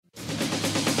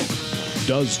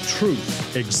Does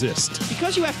truth exist?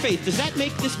 Because you have faith, does that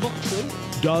make this book true?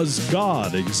 Does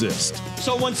God exist?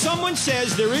 So when someone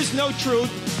says there is no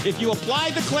truth, if you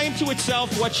apply the claim to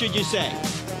itself, what should you say?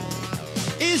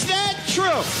 Is that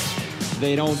true?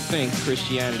 They don't think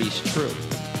Christianity's true.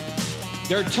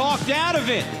 They're talked out of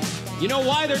it. You know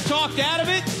why they're talked out of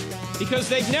it? Because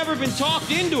they've never been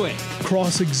talked into it.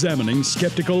 Cross-examining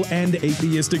skeptical and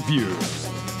atheistic views.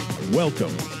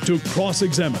 Welcome to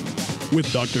Cross-Examine with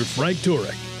Dr. Frank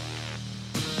Turek.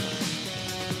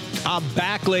 I'm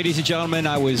back, ladies and gentlemen.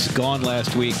 I was gone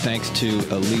last week thanks to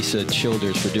Elisa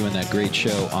Childers for doing that great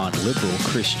show on liberal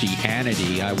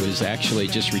Christianity. I was actually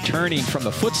just returning from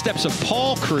the Footsteps of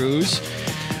Paul cruise.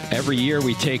 Every year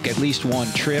we take at least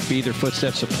one trip, either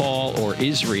Footsteps of Paul or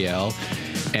Israel.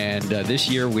 And this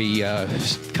year we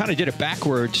kind of did a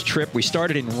backwards trip. We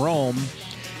started in Rome,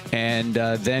 and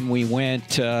then we went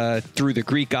through the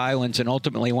Greek islands and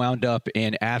ultimately wound up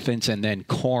in Athens and then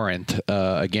Corinth.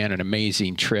 Again, an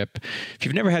amazing trip. If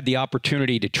you've never had the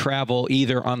opportunity to travel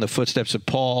either on the Footsteps of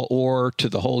Paul or to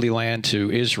the Holy Land,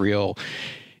 to Israel,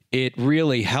 it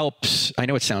really helps. I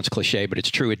know it sounds cliche, but it's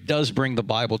true. It does bring the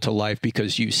Bible to life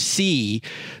because you see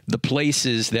the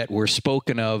places that were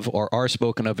spoken of or are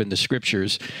spoken of in the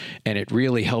scriptures, and it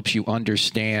really helps you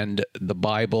understand the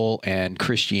Bible and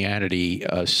Christianity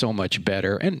so much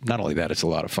better. And not only that, it's a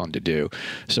lot of fun to do.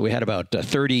 So we had about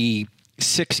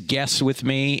 36 guests with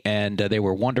me, and they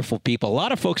were wonderful people. A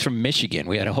lot of folks from Michigan.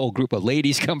 We had a whole group of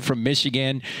ladies come from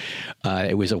Michigan.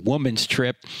 It was a woman's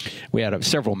trip. We had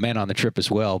several men on the trip as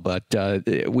well, but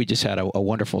we just had a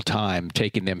wonderful time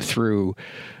taking them through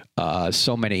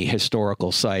so many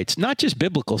historical sites, not just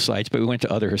biblical sites, but we went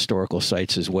to other historical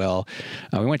sites as well.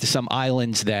 We went to some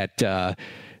islands that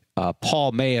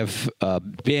Paul may have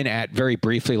been at very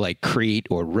briefly, like Crete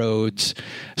or Rhodes.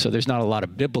 So there's not a lot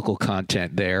of biblical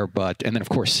content there. And then, of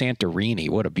course, Santorini.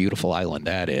 What a beautiful island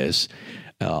that is.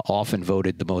 Often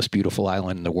voted the most beautiful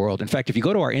island in the world. In fact, if you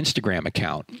go to our Instagram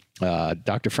account,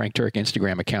 Dr. Frank Turek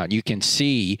Instagram account, you can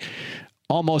see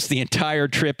almost the entire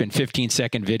trip in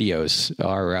 15-second videos.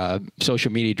 Our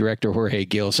social media director, Jorge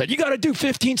Gil, said, you got to do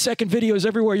 15-second videos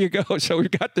everywhere you go. So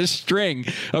we've got this string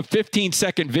of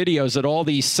 15-second videos at all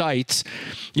these sites.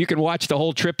 You can watch the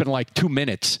whole trip in like 2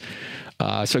 minutes.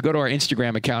 So go to our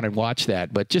Instagram account and watch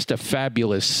that. But just a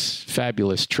fabulous,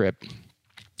 fabulous trip.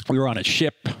 We were on a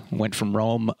ship, went from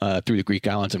Rome through the Greek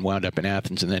islands and wound up in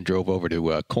Athens, and then drove over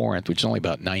to Corinth, which is only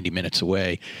about 90 minutes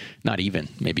away, not even,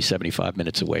 maybe 75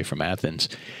 minutes away from Athens.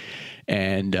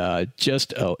 And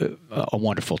just a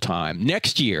wonderful time.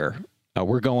 Next year,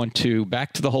 we're going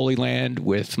back to the Holy Land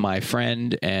with my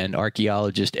friend and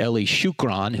archaeologist Eli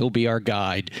Shukran. He'll be our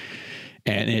guide.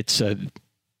 And it's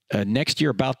next year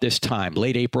about this time,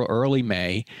 late April, early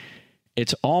May.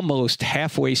 It's almost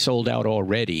halfway sold out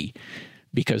already,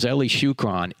 because Eli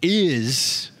Shukran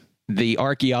is the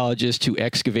archaeologist who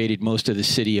excavated most of the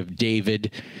city of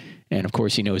David. And, of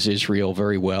course, he knows Israel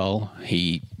very well.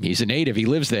 He's a native. He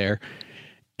lives there.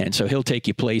 And so he'll take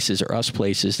you places, or us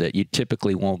places, that you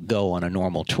typically won't go on a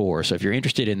normal tour. So if you're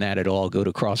interested in that at all, go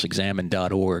to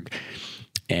crossexamine.org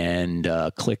and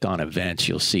click on events.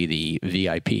 You'll see the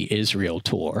VIP Israel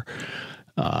tour.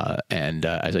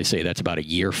 As I say, that's about a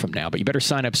year from now. But you better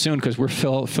sign up soon, because we're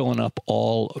filling up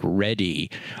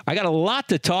already. I got a lot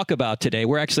to talk about today.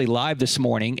 We're actually live this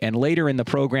morning, and later in the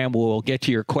program, we'll get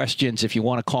to your questions if you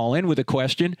want to call in with a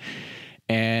question.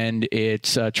 And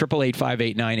it's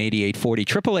 888-589-8840,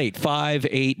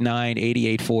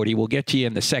 888-589-8840. We'll get to you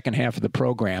in the second half of the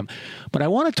program. But I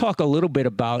want to talk a little bit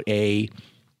about a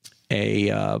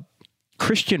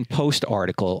Christian Post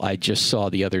article I just saw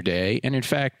the other day. And in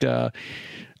fact, one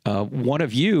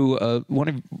of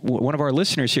our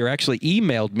listeners here actually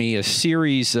emailed me a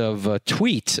series of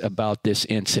tweets about this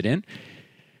incident.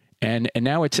 And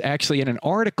now it's actually in an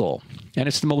article. And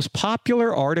it's the most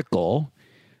popular article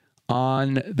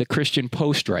on the Christian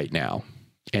Post right now.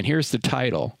 And here's the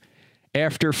title.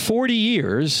 After 40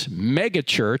 years,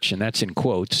 megachurch, and that's in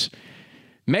quotes,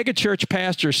 megachurch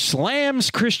pastor slams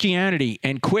Christianity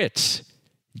and quits.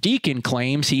 Deacon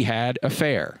claims he had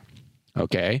affair.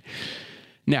 Okay.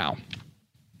 Now,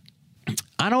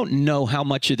 I don't know how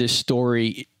much of this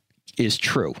story is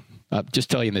true. Just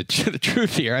telling you the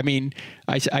truth here. I mean,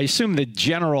 I assume the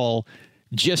general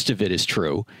gist of it is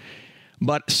true,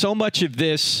 but so much of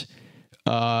this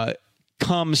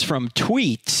comes from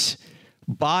tweets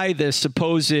by the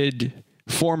supposed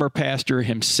former pastor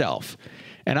himself.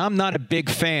 And I'm not a big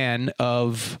fan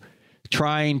of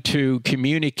trying to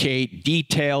communicate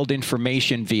detailed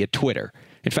information via Twitter.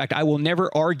 In fact, I will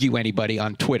never argue anybody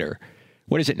on Twitter.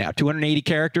 What is it now, 280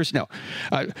 characters? No.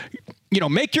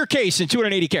 make your case in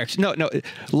 280 characters. No.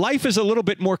 Life is a little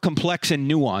bit more complex and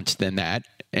nuanced than that,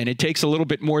 and it takes a little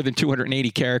bit more than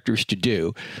 280 characters to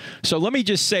do. So let me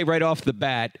just say right off the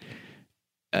bat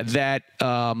that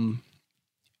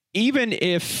even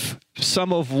if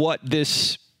some of what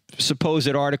this supposed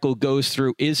article goes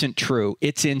through isn't true,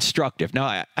 it's instructive.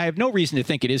 Now, I have no reason to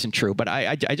think it isn't true, but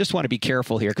I just want to be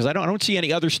careful here because I don't see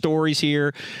any other stories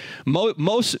here.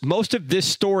 Most of this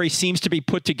story seems to be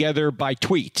put together by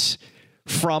tweets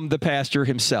from the pastor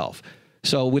himself.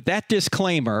 So with that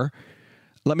disclaimer,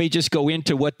 let me just go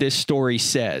into what this story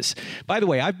says. By the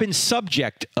way, I've been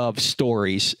subject of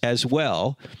stories as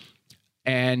well.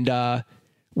 And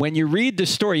when you read the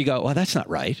story, you go, well, that's not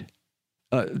right.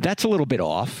 That's a little bit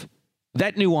off.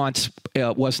 That nuance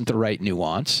wasn't the right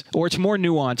nuance, or it's more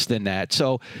nuanced than that.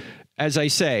 So as I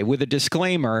say, with a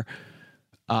disclaimer,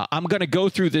 I'm going to go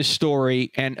through this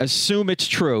story and assume it's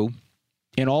true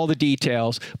in all the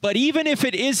details. But even if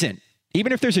it isn't,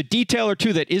 even if there's a detail or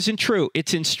two that isn't true,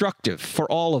 it's instructive for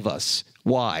all of us.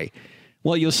 Why?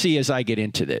 Well, you'll see as I get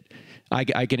into it.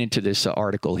 I get into this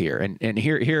article here, and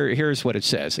here's what it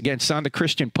says. Again, it's on the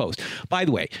Christian Post. By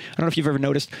the way, I don't know if you've ever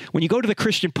noticed, when you go to the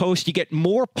Christian Post, you get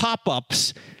more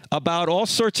pop-ups about all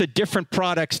sorts of different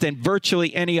products than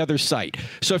virtually any other site.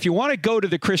 So if you want to go to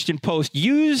the Christian Post,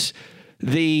 use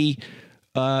the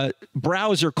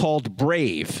browser called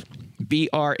Brave.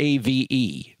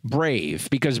 Brave, Brave,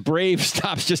 because Brave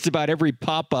stops just about every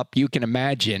pop-up you can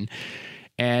imagine.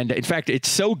 And in fact, it's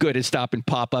so good at stopping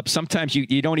pop-ups. Sometimes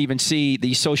you don't even see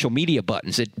the social media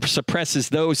buttons. It suppresses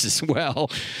those as well.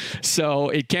 So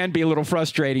it can be a little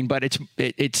frustrating, but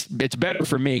it's better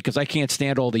for me because I can't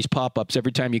stand all these pop-ups.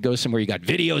 Every time you go somewhere, you got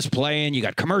videos playing, you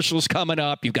got commercials coming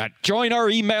up, you've got join our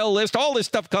email list, all this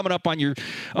stuff coming up on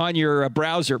your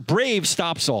browser. Brave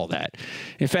stops all that.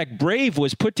 In fact, Brave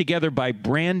was put together by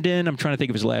Brandon, I'm trying to think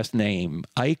of his last name,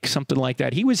 Ike, something like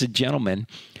that. He was a gentleman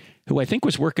who I think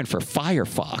was working for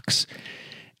Firefox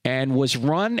and was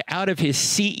run out of his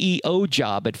CEO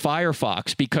job at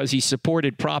Firefox because he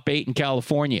supported Prop 8 in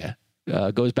California,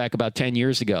 goes back about 10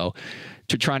 years ago,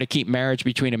 to trying to keep marriage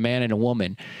between a man and a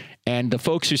woman. And the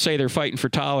folks who say they're fighting for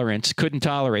tolerance couldn't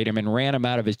tolerate him and ran him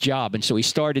out of his job. And so he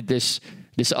started this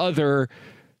other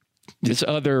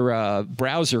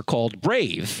browser called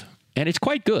Brave, and it's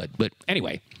quite good. But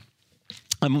anyway,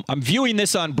 I'm viewing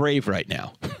this on Brave right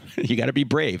now. You got to be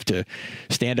brave to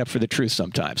stand up for the truth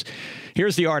sometimes.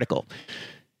 Here's the article.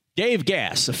 Dave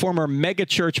Gass, a former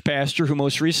megachurch pastor who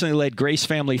most recently led Grace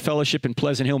Family Fellowship in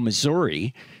Pleasant Hill,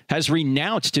 Missouri, has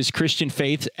renounced his Christian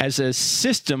faith as a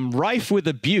system rife with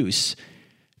abuse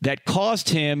that caused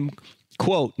him,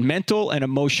 quote, mental and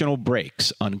emotional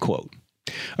breaks, unquote.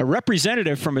 A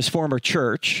representative from his former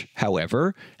church,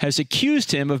 however, has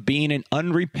accused him of being an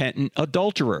unrepentant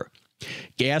adulterer.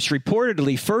 Gass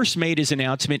reportedly first made his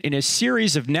announcement in a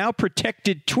series of now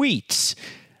protected tweets.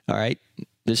 All right,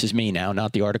 this is me now,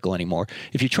 not the article anymore.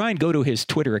 If you try and go to his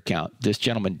Twitter account, this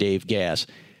gentleman, Dave Gass,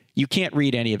 you can't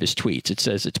read any of his tweets. It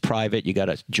says it's private. You got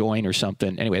to join or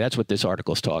something. Anyway, that's what this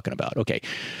article is talking about. Okay,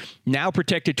 now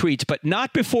protected tweets, but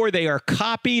not before they are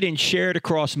copied and shared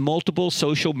across multiple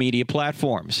social media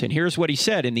platforms. And here's what he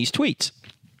said in these tweets.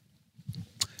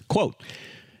 Quote,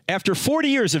 after 40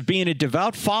 years of being a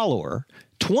devout follower,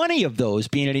 20 of those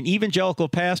being an evangelical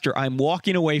pastor, I'm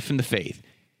walking away from the faith.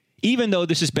 Even though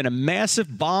this has been a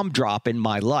massive bomb drop in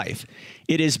my life,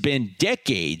 it has been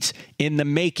decades in the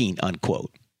making,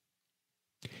 unquote.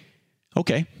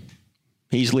 Okay,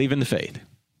 he's leaving the faith.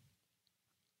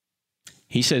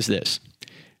 He says this,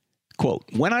 quote,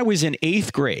 when I was in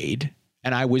 8th grade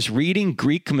and I was reading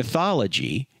Greek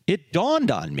mythology, it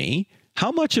dawned on me how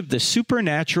much of the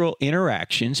supernatural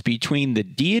interactions between the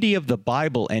deity of the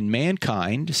Bible and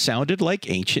mankind sounded like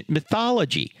ancient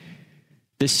mythology.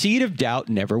 The seed of doubt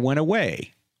never went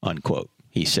away, unquote,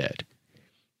 he said.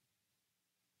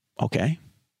 Okay.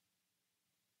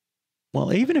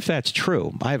 Well, even if that's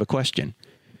true, I have a question.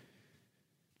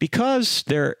 Because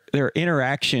there are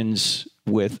interactions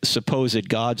with supposed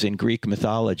gods in Greek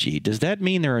mythology, does that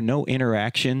mean there are no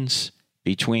interactions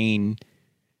between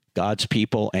God's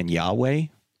people and Yahweh?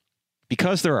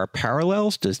 Because there are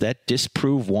parallels, does that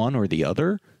disprove one or the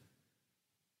other?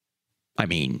 I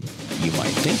mean, you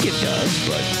might think it does,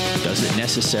 but does it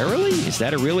necessarily? Is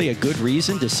that really a good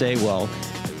reason to say, well,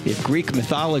 if Greek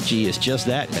mythology is just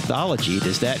that, mythology,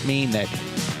 does that mean that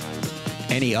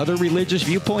any other religious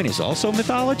viewpoint is also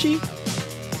mythology?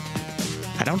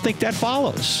 I don't think that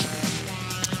follows.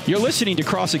 You're listening to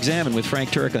Cross-Examine with Frank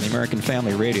Turek on the American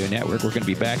Family Radio Network. We're going to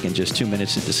be back in just 2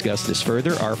 minutes to discuss this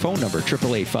further. Our phone number,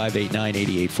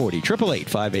 888-589-8840.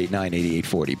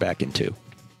 888-589-8840. Back in 2.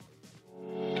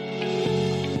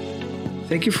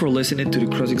 Thank you for listening to the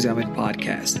Cross-Examine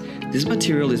podcast. This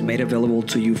material is made available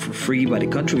to you for free by the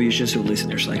contributions of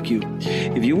listeners like you.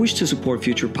 If you wish to support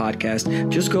future podcasts,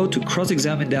 just go to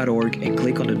crossexamine.org and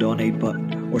click on the donate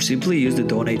button, or simply use the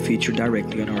donate feature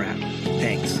directly on our app.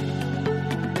 Thanks.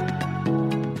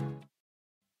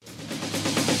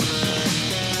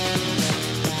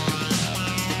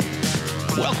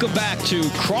 Welcome back to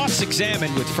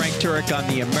Cross-Examine with Frank Turek on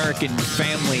the American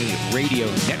Family Radio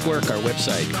Network. Our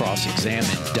website,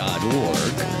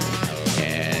 crossexamine.org.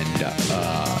 And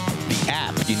the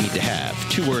app you need to have,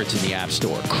 2 words in the App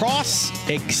Store.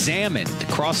 Cross-Examined,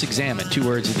 2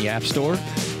 words in the App Store.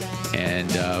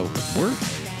 And we're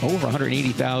over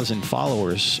 180,000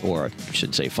 followers, or I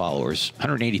shouldn't say followers,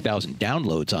 180,000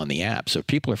 downloads on the app. So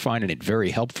people are finding it very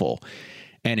helpful.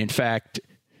 And in fact,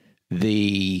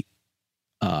 the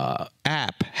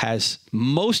app has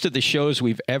most of the shows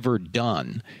we've ever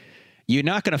done. You're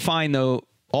not going to find, though,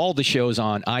 all the shows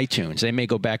on iTunes. They may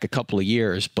go back a couple of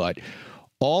years, but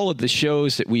all of the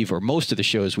shows that most of the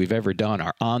shows we've ever done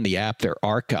are on the app. They're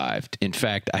archived. In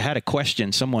fact, I had a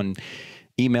question. Someone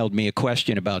emailed me a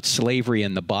question about slavery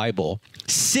in the Bible.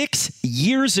 6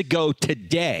 years ago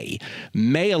today,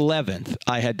 May 11th,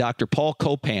 I had Dr. Paul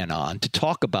Copan on to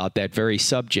talk about that very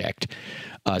subject.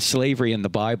 Slavery in the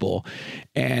Bible,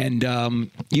 and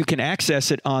you can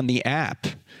access it on the app.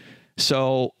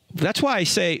 So that's why I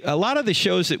say a lot of the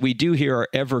shows that we do here are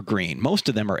evergreen. Most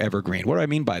of them are evergreen. What do I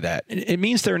mean by that? It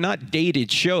means they're not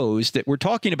dated shows, that we're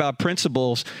talking about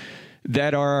principles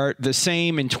that are the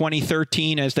same in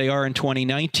 2013 as they are in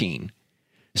 2019.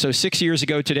 So 6 years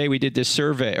ago today, we did this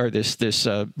survey, or this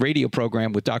radio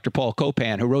program with Dr. Paul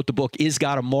Copan, who wrote the book, Is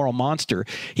God a Moral Monster?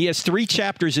 He has 3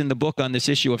 chapters in the book on this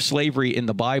issue of slavery in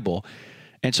the Bible.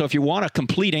 And so if you want a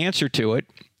complete answer to it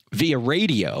via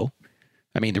radio,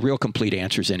 I mean, the real complete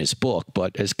answer is in his book,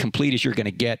 but as complete as you're going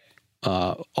to get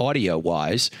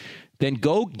audio-wise, then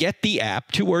go get the app,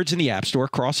 2 words in the App Store,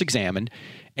 Cross-Examined,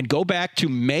 and go back to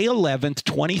May 11th,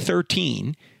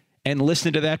 2013, and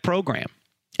listen to that program.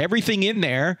 Everything in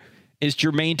there is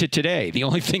germane to today. The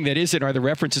only thing that isn't are the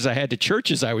references I had to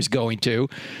churches I was going to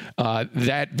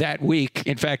that week.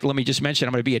 In fact, let me just mention,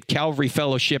 I'm going to be at Calvary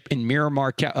Fellowship in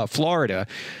Miramar, Florida,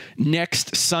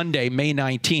 next Sunday, May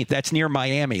 19th. That's near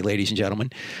Miami, ladies and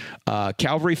gentlemen.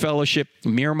 Calvary Fellowship,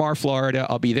 Miramar, Florida.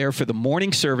 I'll be there for the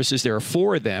morning services. There are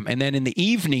 4 of them. And then in the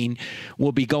evening,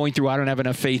 we'll be going through I Don't Have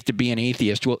Enough Faith to Be an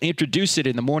Atheist. We'll introduce it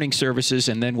in the morning services,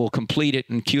 and then we'll complete it,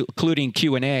 including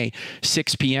Q&A,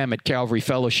 6 p.m. at Calvary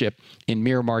Fellowship in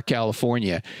Miramar,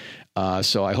 California.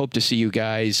 So I hope to see you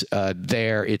guys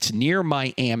there. It's near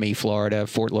Miami, Florida,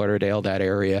 Fort Lauderdale, that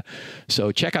area.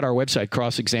 So check out our website,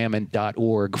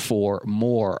 crossexamine.org, for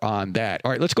more on that.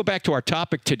 All right, let's go back to our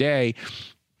topic today.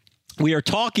 We are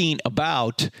talking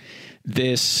about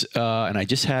this, and I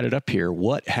just had it up here.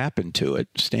 What happened to it?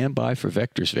 Stand by for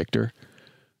vectors, Victor.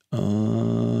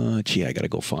 I got to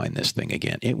go find this thing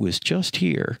again. It was just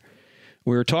here.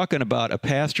 We were talking about a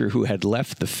pastor who had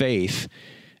left the faith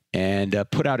and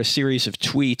put out a series of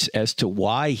tweets as to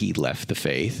why he left the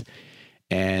faith.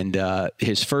 And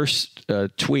his first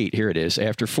tweet, here it is.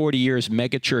 After 40 years,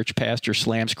 megachurch pastor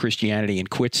slams Christianity and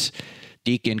quits.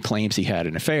 Deacon claims he had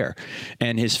an affair.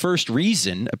 And his first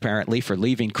reason, apparently, for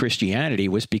leaving Christianity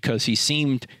was because he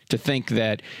seemed to think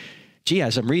that, gee,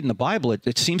 as I'm reading the Bible,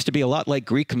 it seems to be a lot like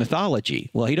Greek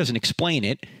mythology. Well, he doesn't explain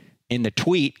it in the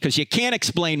tweet, because you can't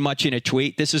explain much in a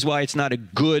tweet. This is why it's not a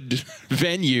good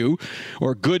venue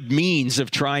or good means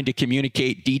of trying to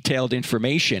communicate detailed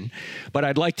information. But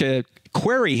I'd like to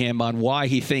query him on why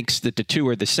he thinks that the two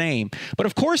are the same. But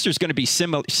of course, there's going to be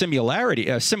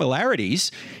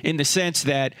similarities in the sense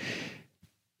that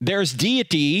there's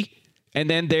deity and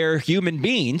then they're human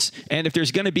beings. And if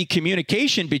there's going to be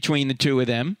communication between the two of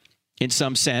them in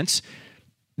some sense,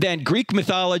 then Greek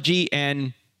mythology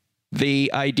and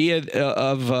the idea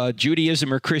of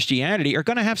Judaism or Christianity are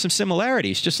going to have some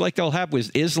similarities, just like they'll have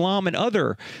with Islam and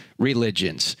other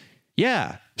religions.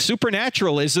 Yeah,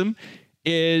 supernaturalism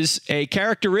is a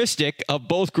characteristic of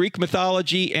both Greek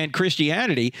mythology and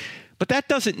Christianity, but that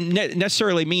doesn't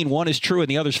necessarily mean one is true and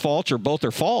the other's false, or both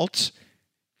are false.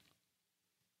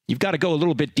 You've got to go a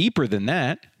little bit deeper than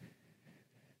that.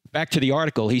 Back to the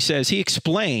article, he says he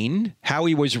explained how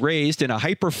he was raised in a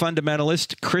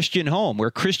hyper-fundamentalist Christian home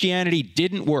where Christianity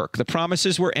didn't work. The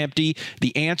promises were empty.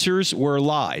 The answers were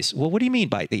lies. Well, what do you mean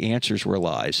by the answers were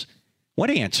lies? What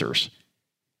answers?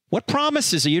 What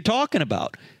promises are you talking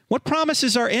about? What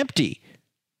promises are empty?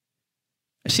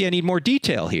 See, I need more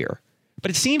detail here.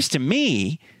 But it seems to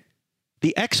me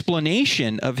the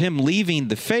explanation of him leaving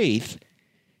the faith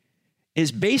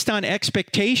is based on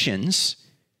expectations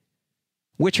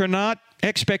which are not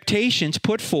expectations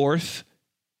put forth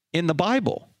in the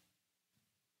Bible.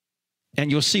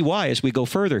 And you'll see why as we go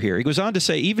further here. He goes on to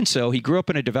say, even so, he grew up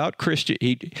in a devout Christian.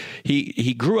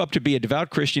 He grew up to be a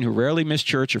devout Christian who rarely missed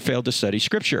church or failed to study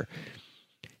Scripture.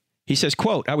 He says,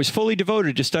 quote, I was fully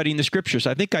devoted to studying the Scriptures.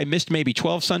 I think I missed maybe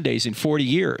 12 Sundays in 40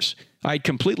 years. I had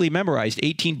completely memorized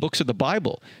 18 books of the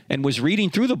Bible and was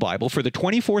reading through the Bible for the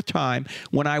 24th time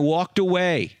when I walked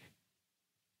away.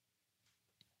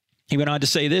 He went on to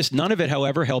say this, none of it,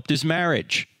 however, helped his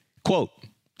marriage. Quote,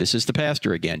 this is the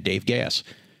pastor again, Dave Gass.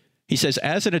 He says,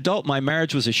 as an adult, my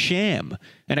marriage was a sham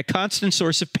and a constant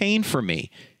source of pain for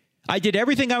me. I did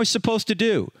everything I was supposed to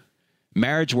do.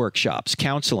 Marriage workshops,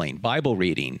 counseling, Bible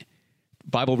reading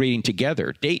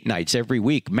together, date nights every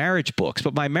week, marriage books.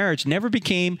 But my marriage never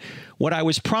became what I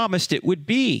was promised it would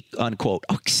be, unquote.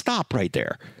 Oh, stop right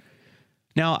there.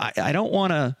 Now, I don't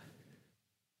want to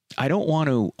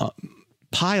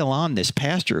pile on this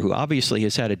pastor who obviously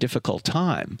has had a difficult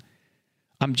time.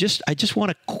 I just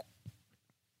want to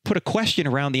put a question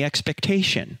around the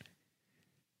expectation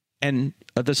and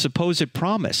the supposed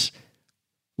promise.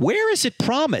 Where is it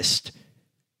promised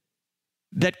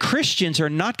that Christians are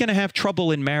not going to have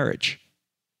trouble in marriage?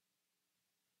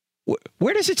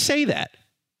 Where does it say that?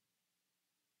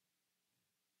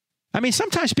 I mean,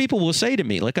 sometimes people will say to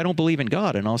me, like, I don't believe in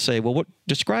God. And I'll say, well,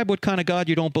 describe what kind of God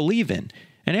you don't believe in.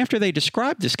 And after they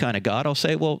describe this kind of God, I'll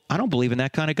say, well, I don't believe in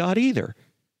that kind of God either.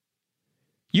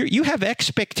 You have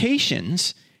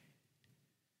expectations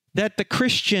that the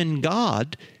Christian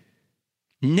God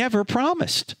never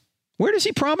promised. Where does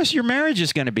he promise your marriage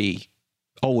is going to be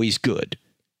always good?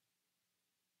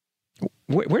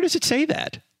 Where does it say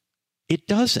that? It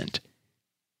doesn't.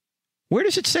 Where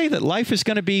does it say that life is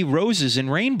going to be roses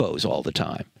and rainbows all the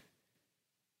time?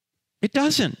 It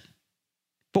doesn't.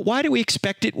 But why do we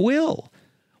expect it will?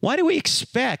 Why do we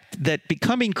expect that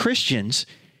becoming Christians,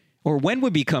 or when we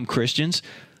become Christians,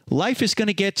 life is going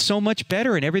to get so much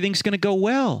better and everything's going to go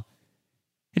well?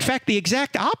 In fact, the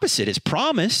exact opposite is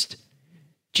promised.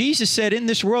 Jesus said, in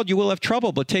this world you will have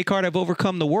trouble, but take heart, I've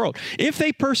overcome the world. If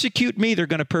they persecute me, they're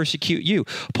going to persecute you.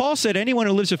 Paul said, anyone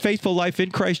who lives a faithful life in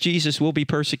Christ Jesus will be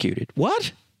persecuted.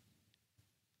 What?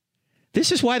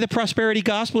 This is why the prosperity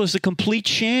gospel is a complete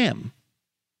sham.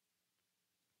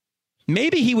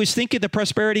 Maybe he was thinking the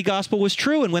prosperity gospel was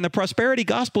true, and when the prosperity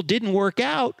gospel didn't work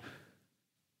out,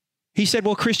 he said,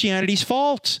 well, Christianity's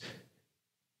false.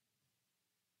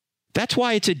 That's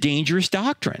why it's a dangerous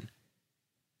doctrine.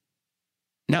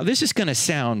 Now, this is going to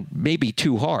sound maybe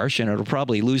too harsh, and it'll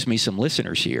probably lose me some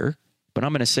listeners here, but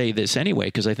I'm going to say this anyway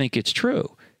because I think it's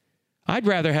true. I'd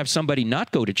rather have somebody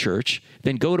not go to church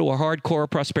than go to a hardcore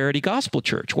prosperity gospel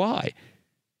church. Why?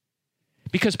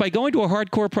 Because by going to a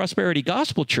hardcore prosperity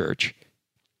gospel church,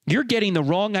 you're getting the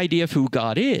wrong idea of who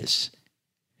God is.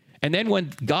 And then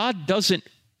when God doesn't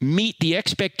meet the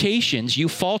expectations you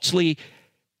falsely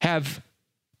have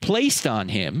placed on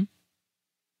him,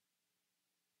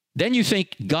 then you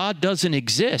think God doesn't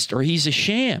exist or he's a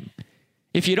sham.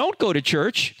 If you don't go to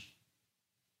church,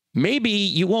 maybe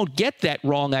you won't get that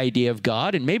wrong idea of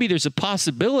God, and maybe there's a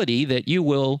possibility that you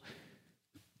will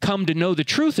come to know the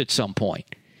truth at some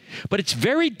point. But it's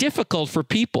very difficult for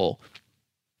people,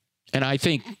 and I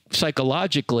think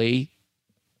psychologically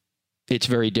it's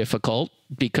very difficult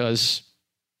because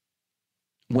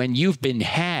when you've been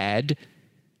had,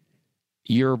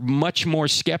 you're much more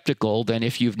skeptical than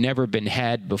if you've never been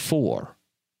had before.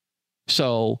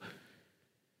 So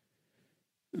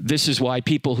this is why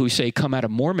people who say come out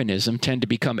of Mormonism tend to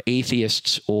become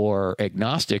atheists or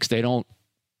agnostics. They don't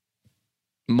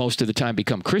most of the time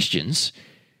become Christians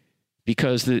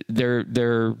because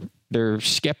their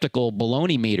skeptical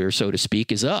baloney meter, so to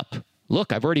speak, is up.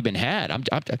 Look, I've already been had.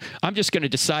 I'm just going to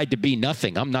decide to be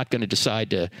nothing. I'm not going to decide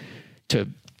to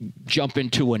jump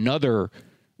into another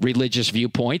religious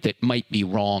viewpoint that might be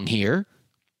wrong here.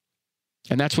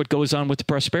 And that's what goes on with the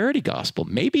prosperity gospel.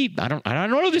 Maybe, I don't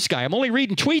know this guy. I'm only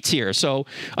reading tweets here, so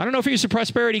I don't know if he's a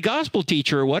prosperity gospel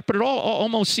teacher or what, but it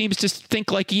almost seems to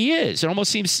think like he is.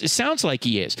 It sounds like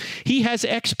he is. He has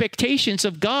expectations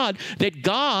of God that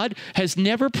God has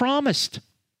never promised.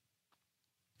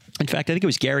 In fact, I think it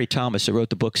was Gary Thomas who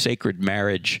wrote the book Sacred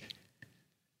Marriage.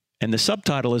 And the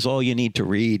subtitle is all you need to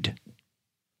read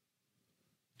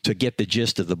to get the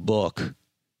gist of the book.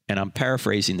 And I'm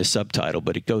paraphrasing the subtitle,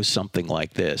 but it goes something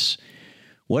like this.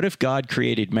 What if God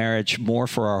created marriage more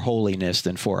for our holiness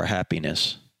than for our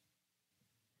happiness?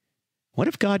 What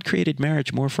if God created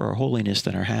marriage more for our holiness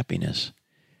than our happiness?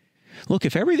 Look,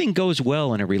 if everything goes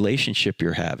well in a relationship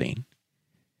you're having,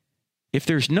 if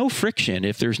there's no friction,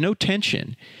 if there's no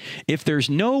tension, if there's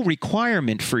no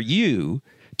requirement for you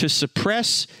to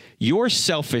suppress your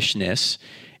selfishness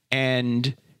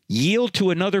and yield to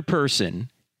another person,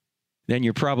 then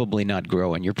you're probably not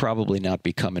growing. You're probably not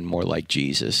becoming more like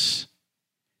Jesus.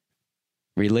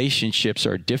 Relationships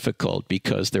are difficult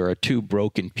because there are two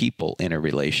broken people in a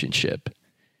relationship.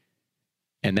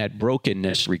 And that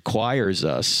brokenness requires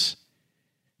us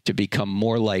to become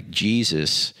more like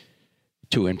Jesus,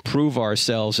 to improve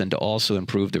ourselves and to also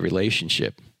improve the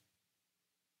relationship.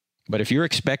 But if you're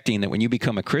expecting that when you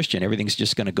become a Christian, everything's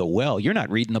just going to go well, you're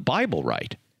not reading the Bible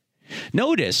right.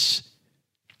 Notice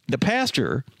the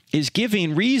pastor is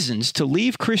giving reasons to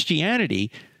leave Christianity,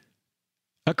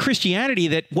 a Christianity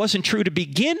that wasn't true to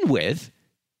begin with,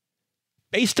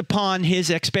 based upon his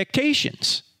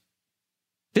expectations.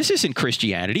 This isn't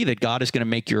Christianity, that God is going to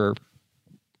make your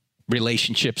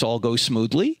relationships all go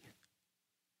smoothly.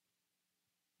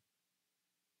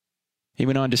 He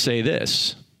went on to say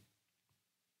this: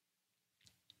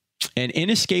 an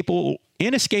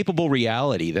inescapable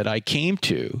reality that I came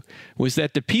to was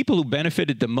that the people who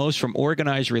benefited the most from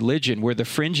organized religion were the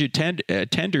fringe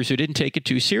attenders who didn't take it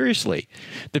too seriously.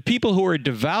 The people who were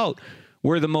devout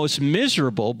were the most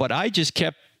miserable, but I just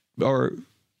kept, or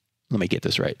let me get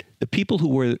this right. The people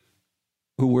who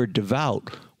were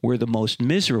devout were the most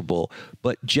miserable,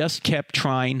 but just kept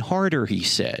trying harder, he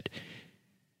said.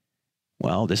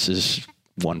 Well, this is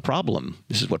one problem.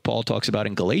 This is what Paul talks about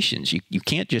in Galatians. You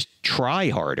can't just try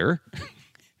harder.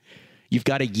 You've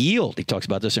got to yield. He talks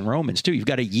about this in Romans too. You've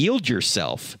got to yield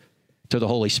yourself to the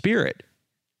Holy Spirit.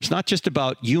 It's not just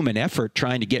about human effort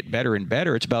trying to get better and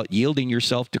better. It's about yielding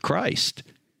yourself to Christ.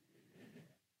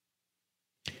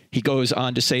 He goes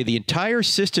on to say the entire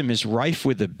system is rife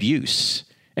with abuse.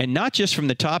 And not just from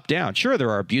the top down. Sure, there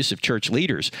are abusive church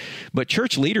leaders, but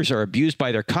church leaders are abused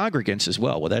by their congregants as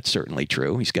well. Well, that's certainly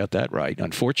true. He's got that right.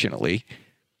 Unfortunately,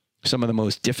 some of the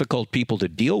most difficult people to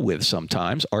deal with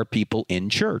sometimes are people in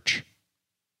church.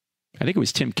 I think it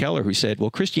was Tim Keller who said, well,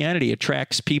 Christianity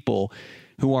attracts people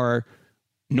who are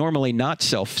normally not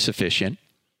self-sufficient.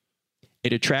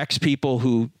 It attracts people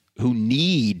who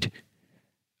need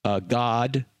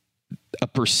God, a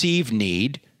perceived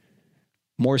need,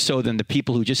 more so than the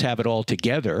people who just have it all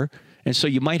together. And so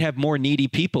you might have more needy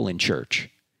people in church.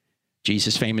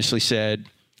 Jesus famously said,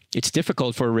 it's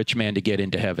difficult for a rich man to get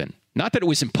into heaven. Not that it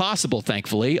was impossible,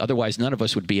 thankfully. Otherwise, none of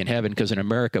us would be in heaven, because in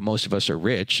America, most of us are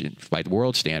rich by the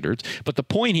world standards. But the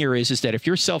point here is that if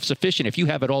you're self-sufficient, if you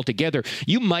have it all together,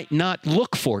 you might not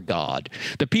look for God.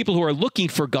 The people who are looking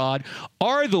for God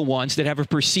are the ones that have a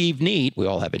perceived need. We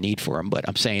all have a need for him, but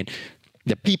I'm saying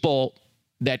the people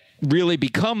that really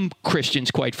become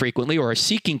Christians quite frequently or are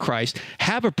seeking Christ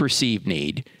have a perceived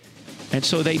need. And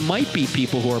so they might be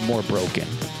people who are more broken.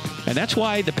 And that's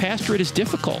why the pastorate is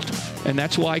difficult. And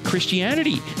that's why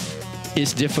Christianity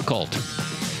is difficult.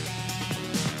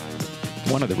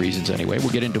 One of the reasons, anyway. We'll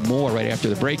get into more right after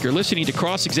the break. You're listening to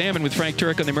Cross-Examine with Frank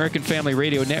Turek on the American Family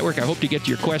Radio Network. I hope to get to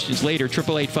your questions later.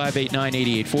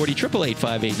 888-589-8840.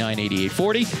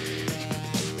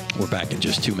 888-589-8840. We're back in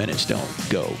just 2 minutes. Don't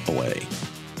go away.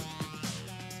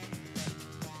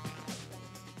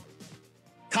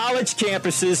 College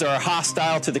campuses are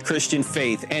hostile to the Christian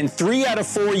faith, and 3 out of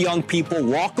 4 young people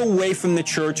walk away from the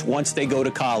church once they go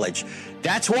to college.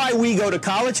 That's why we go to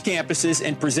college campuses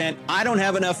and present I Don't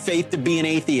Have Enough Faith to Be an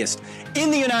Atheist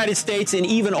in the United States and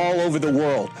even all over the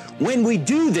world. When we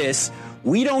do this,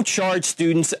 we don't charge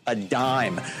students a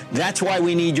dime. That's why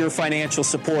we need your financial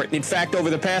support. And in fact,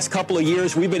 over the past couple of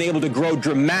years, we've been able to grow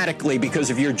dramatically because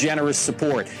of your generous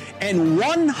support. And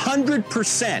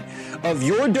 100% of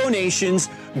your donations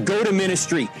go to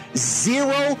ministry.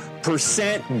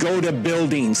 0% go to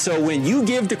building. So when you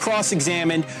give to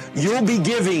Cross-Examined, you'll be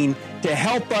giving to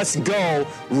help us go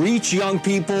reach young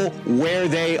people where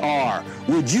they are.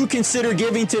 Would you consider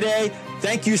giving today?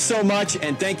 Thank you so much,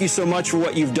 and thank you so much for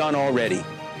what you've done already.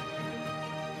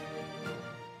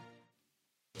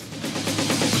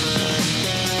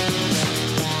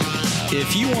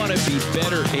 If you want to be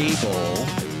better able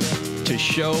to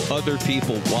show other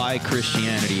people why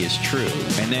Christianity is true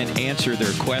and then answer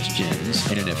their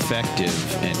questions in an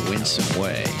effective and winsome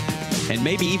way, and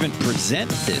maybe even present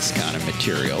this kind of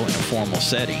material in a formal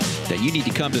setting, then you need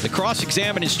to come to the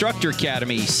Cross-Examine Instructor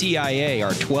Academy, CIA,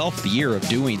 our 12th year of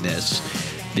doing this.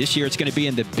 This year it's going to be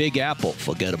in the Big Apple.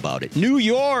 Forget about it. New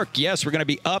York. Yes, we're going to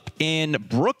be up in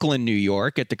Brooklyn, New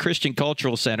York at the Christian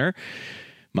Cultural Center.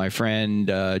 My friend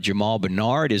Jamal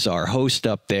Bernard is our host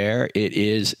up there. It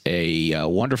is a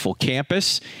wonderful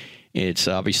campus. It's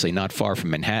obviously not far from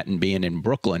Manhattan, being in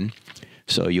Brooklyn.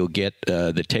 So you'll get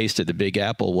the taste of the Big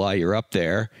Apple while you're up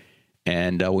there.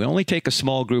 And we only take a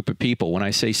small group of people. When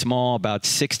I say small, about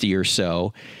 60 or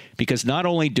so, because not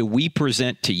only do we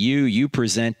present to you, you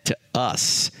present to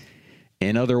us.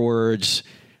 In other words,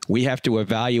 we have to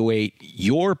evaluate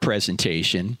your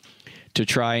presentation to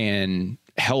try and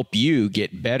help you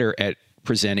get better at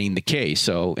presenting the case.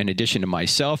 So in addition to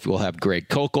myself, we'll have Greg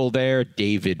Kokel there,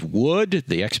 David Wood,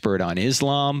 the expert on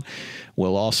Islam.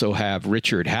 We'll also have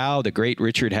Richard Howe, the great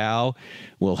Richard Howe.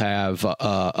 We'll have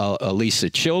Elisa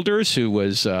Childers, who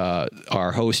was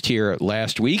our host here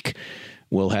last week.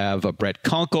 We'll have Brett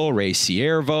Kunkel, Ray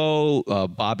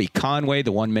Ciervo, Bobby Conway,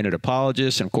 the 1 Minute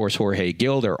Apologist, and of course Jorge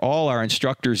Gil. They're all our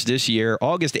instructors this year,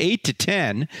 August 8 to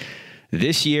 10.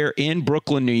 This year in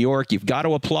Brooklyn, New York. You've got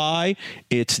to apply.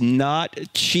 It's not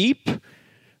cheap,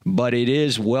 but it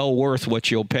is well worth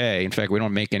what you'll pay. In fact, we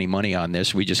don't make any money on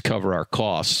this. We just cover our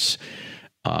costs.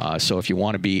 So if you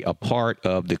want to be a part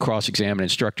of the Cross-Examine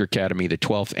Instructor Academy, the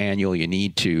 12th annual, you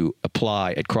need to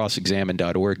apply at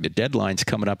crossexamine.org. The deadline's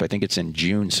coming up. I think it's in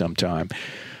June sometime.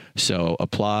 So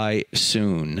apply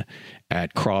soon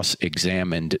at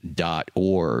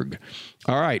crossexamined.org.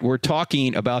 All right, we're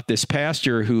talking about this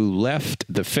pastor who left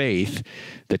the faith.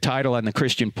 The title on the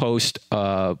Christian Post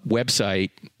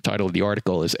website, title of the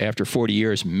article is, "After 40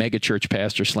 Years, Megachurch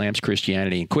Pastor Slams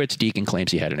Christianity and Quits. Deacon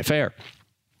Claims He Had an Affair."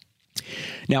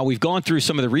 Now, we've gone through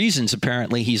some of the reasons,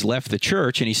 apparently, he's left the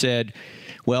church, and he said,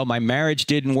 well, my marriage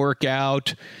didn't work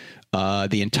out.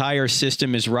 The entire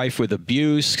system is rife with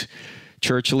abuse.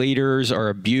 Church leaders are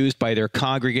abused by their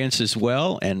congregants as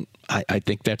well, and I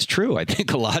think that's true. I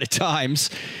think a lot of times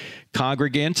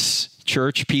congregants,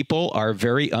 church people are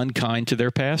very unkind to their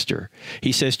pastor.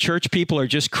 He says church people are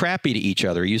just crappy to each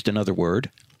other. He used another word.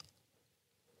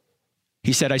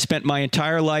 He said, I spent my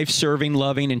entire life serving,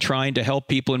 loving, and trying to help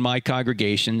people in my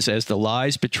congregations. As the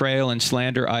lies, betrayal, and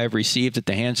slander I have received at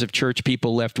the hands of church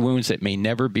people left wounds that may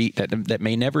never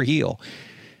heal.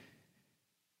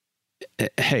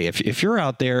 Hey, if you're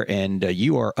out there and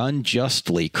you are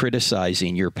unjustly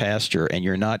criticizing your pastor and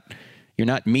you're not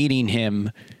meeting him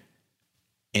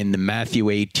in the Matthew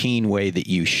 18 way that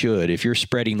you should, if you're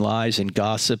spreading lies and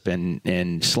gossip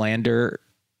and slander,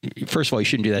 first of all, you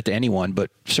shouldn't do that to anyone, but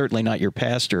certainly not your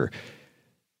pastor.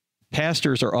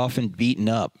 Pastors are often beaten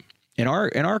up.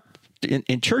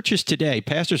 In churches today,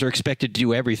 pastors are expected to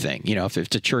do everything. You know, if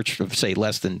it's a church of, say,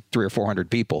 less than 300 or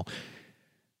 400 people.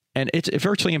 And it's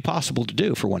virtually impossible to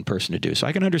do for one person to do. So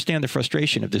I can understand the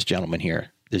frustration of this gentleman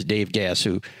here, this Dave Gass,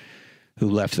 who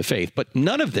left the faith. But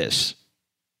none of this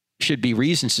should be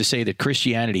reasons to say that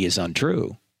Christianity is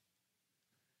untrue.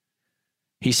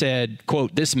 He said,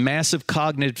 quote, this massive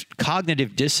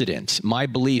cognitive dissonance, my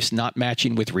beliefs not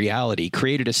matching with reality,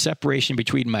 created a separation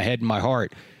between my head and my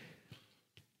heart.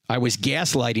 I was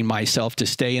gaslighting myself to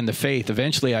stay in the faith.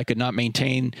 Eventually, I could not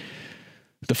maintain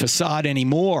the facade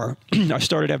anymore. I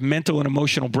started to have mental and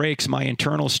emotional breaks. My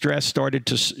internal stress started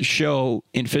to show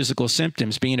in physical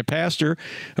symptoms. Being a pastor,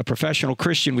 a professional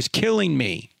Christian, was killing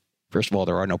me. First of all,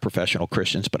 there are no professional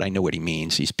Christians, but I know what he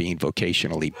means. He's being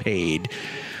vocationally paid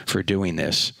for doing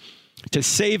this. To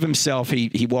save himself,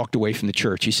 he walked away from the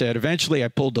church. He said, eventually I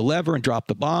pulled the lever and dropped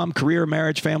the bomb. Career,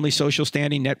 marriage, family, social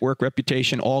standing, network,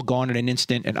 reputation, all gone in an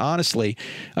instant. And honestly,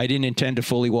 I didn't intend to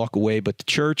fully walk away, but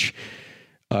the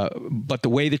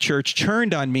way the church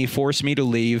turned on me forced me to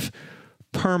leave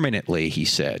permanently, he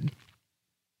said.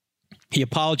 He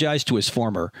apologized to his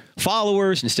former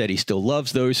followers. Instead, he still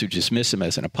loves those who dismiss him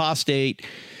as an apostate.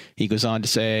 He goes on to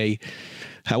say,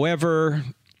 however,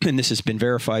 and this has been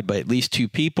verified by at least 2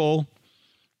 people,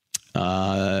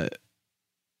 the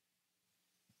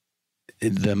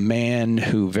man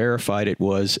who verified it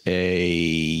was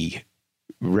a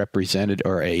representative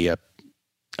or a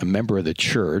member of the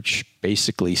church,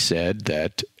 basically said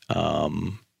that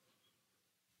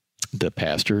the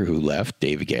pastor who left,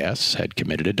 Dave Gass, had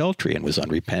committed adultery and was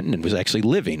unrepentant and was actually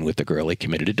living with the girl he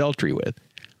committed adultery with.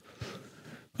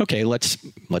 Okay, let's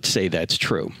say that's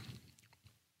true.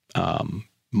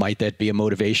 Might that be a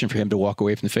motivation for him to walk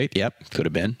away from the faith? Yep, could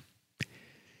have been.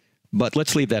 But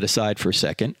let's leave that aside for a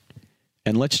second,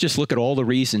 and let's just look at all the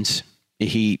reasons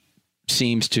he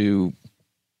seems to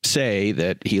say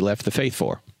that he left the faith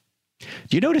for.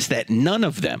 Do you notice that none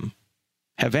of them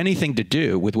have anything to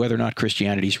do with whether or not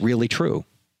Christianity is really true?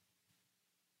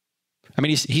 I mean,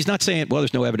 he's not saying, well,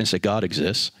 there's no evidence that God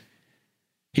exists.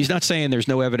 He's not saying there's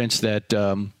no evidence that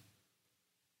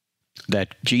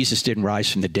that Jesus didn't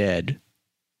rise from the dead.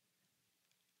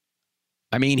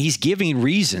 I mean, he's giving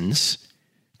reasons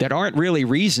that aren't really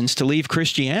reasons to leave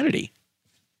Christianity.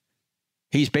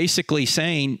 He's basically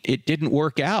saying it didn't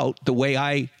work out the way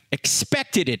I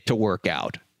expected it to work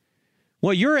out.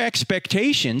 Well, your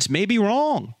expectations may be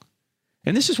wrong.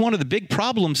 And this is one of the big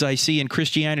problems I see in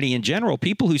Christianity in general.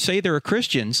 People who say they're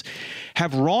Christians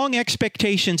have wrong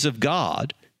expectations of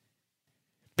God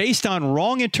based on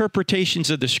wrong interpretations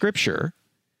of the Scripture.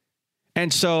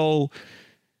 And so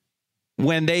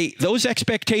when those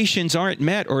expectations aren't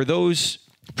met or those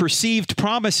perceived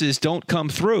promises don't come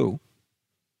through,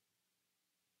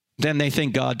 then they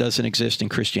think God doesn't exist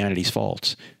and Christianity's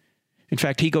false. In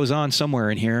fact, he goes on somewhere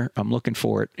in here, I'm looking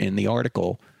for it in the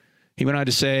article. He went on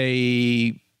to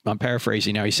say, I'm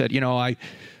paraphrasing now, he said,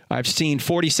 I've seen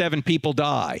 47 people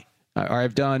die.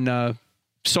 I've done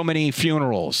so many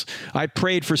funerals. I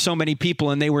prayed for so many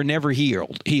people and they were never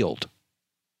healed.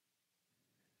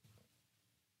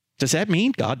 Does that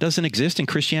mean God doesn't exist and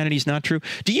Christianity is not true?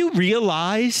 Do you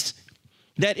realize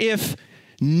that if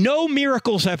no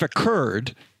miracles have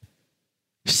occurred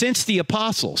since the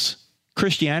apostles,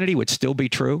 Christianity would still be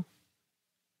true?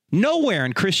 Nowhere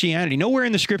in Christianity, nowhere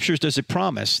in the Scriptures does it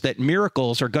promise that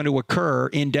miracles are going to occur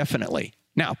indefinitely.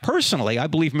 Now, personally, I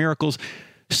believe miracles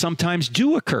sometimes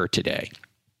do occur today.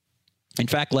 In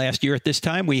fact, last year at this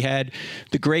time, we had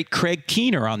the great Craig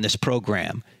Keener on this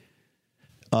program,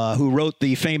 who wrote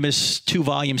the famous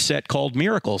 2-volume set called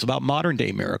Miracles, about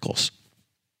modern-day miracles.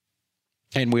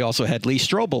 And we also had Lee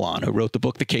Strobel on, who wrote the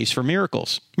book The Case for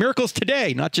Miracles. Miracles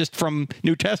today, not just from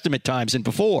New Testament times and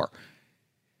before.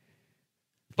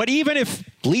 But even if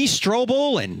Lee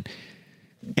Strobel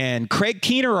and Craig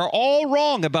Keener are all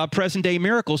wrong about present-day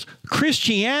miracles,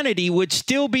 Christianity would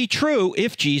still be true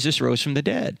if Jesus rose from the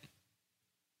dead.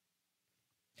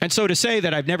 And so to say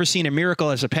that I've never seen a miracle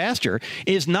as a pastor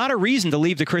is not a reason to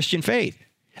leave the Christian faith,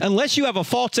 unless you have a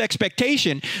false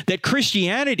expectation that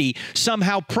Christianity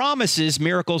somehow promises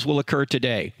miracles will occur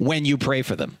today when you pray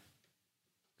for them.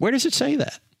 Where does it say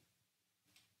that?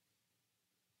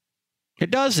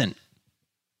 It doesn't.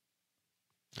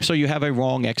 So you have a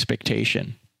wrong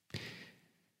expectation.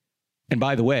 And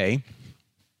by the way,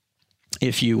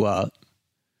 if you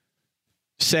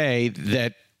say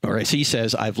that, or as he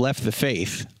says, I've left the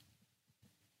faith,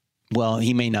 well,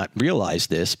 he may not realize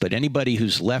this, but anybody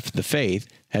who's left the faith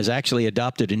has actually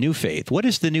adopted a new faith. What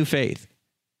is the new faith?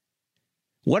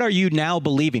 What are you now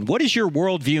believing? What is your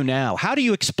worldview now? How do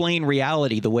you explain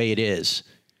reality the way it is?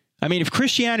 I mean, if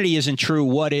Christianity isn't true,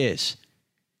 what is?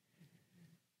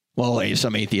 Well,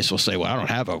 some atheists will say, well, I don't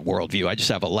have a worldview. I just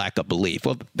have a lack of belief.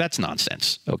 Well, that's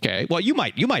nonsense. Okay. Well, you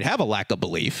might have a lack of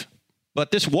belief,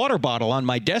 but this water bottle on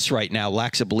my desk right now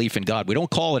lacks a belief in God. We don't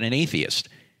call it an atheist.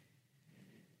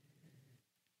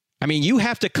 I mean, you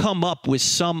have to come up with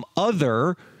some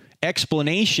other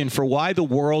explanation for why the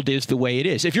world is the way it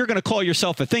is. If you're going to call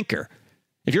yourself a thinker,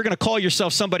 if you're going to call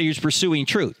yourself somebody who's pursuing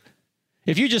truth,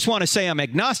 if you just want to say I'm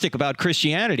agnostic about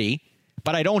Christianity,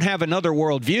 but I don't have another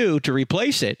worldview to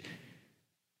replace it,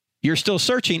 you're still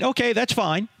searching. Okay, that's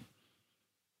fine.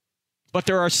 But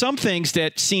there are some things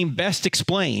that seem best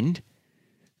explained.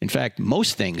 In fact,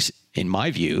 most things, in my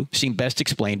view, seem best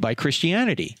explained by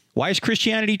Christianity. Why is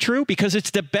Christianity true? Because it's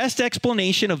the best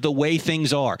explanation of the way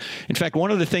things are. In fact,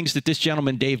 one of the things that this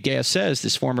gentleman, Dave Gass, says,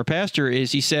 this former pastor,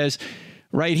 is he says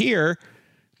right here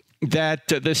that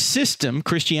the system,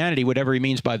 Christianity, whatever he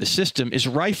means by the system, is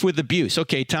rife with abuse.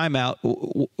 Okay, time out.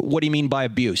 What do you mean by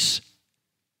abuse?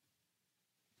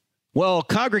 Well,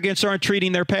 congregants aren't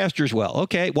treating their pastors well.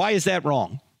 Okay, why is that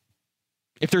wrong?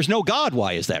 If there's no God,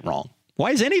 why is that wrong?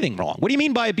 Why is anything wrong? What do you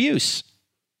mean by abuse?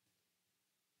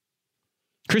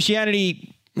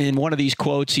 Christianity, in one of these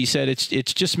quotes, he said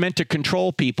it's just meant to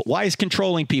control people. Why is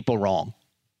controlling people wrong?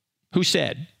 Who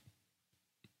said?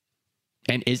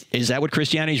 And is that what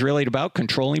Christianity is really about?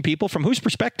 Controlling people? From whose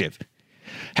perspective?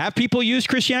 Have people used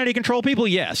Christianity to control people?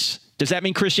 Yes. Does that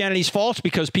mean Christianity is false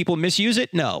because people misuse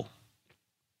it? No.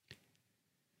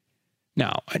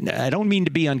 Now, I don't mean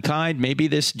to be unkind. Maybe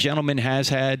this gentleman has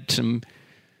had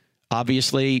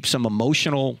obviously some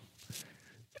emotional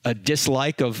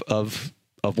dislike of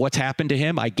what's happened to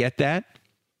him. I get that.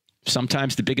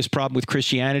 Sometimes the biggest problem with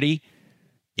Christianity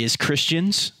is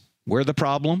Christians. We're the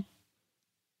problem.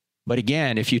 But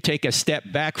again, if you take a step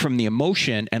back from the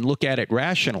emotion and look at it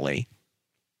rationally,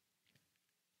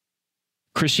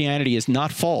 Christianity is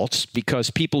not false because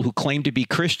people who claim to be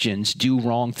Christians do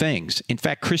wrong things. In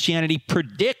fact, Christianity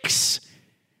predicts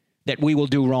that we will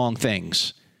do wrong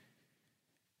things.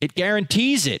 It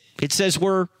guarantees it. It says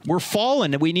we're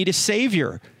fallen and we need a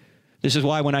savior. This is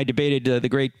why when I debated the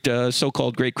great,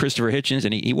 so-called great Christopher Hitchens,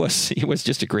 and he was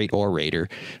just a great orator.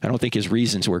 I don't think his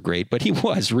reasons were great, but he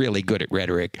was really good at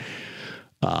rhetoric.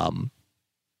 When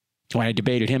I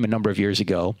debated him a number of years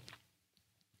ago,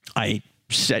 I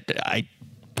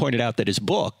pointed out that his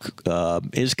book,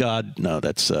 Is God? No,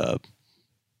 that's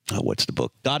what's the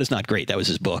book? God is Not Great. That was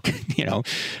his book.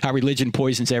 How religion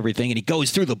poisons everything. And he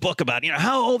goes through the book about,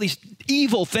 how all these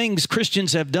evil things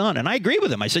Christians have done. And I agree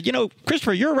with him. I said,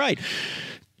 Christopher, you're right.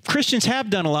 Christians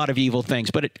have done a lot of evil things,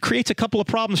 but it creates a couple of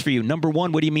problems for you. Number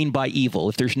one, what do you mean by evil?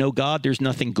 If there's no God, there's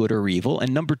nothing good or evil.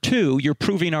 And number two, you're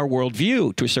proving our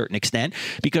worldview to a certain extent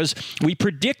because we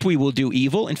predict we will do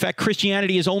evil. In fact,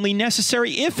 Christianity is only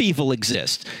necessary if evil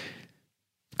exists.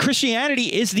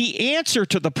 Christianity is the answer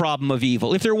to the problem of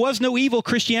evil. If there was no evil,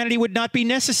 Christianity would not be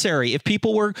necessary. If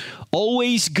people were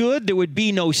always good, there would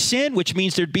be no sin, which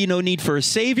means there'd be no need for a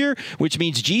savior, which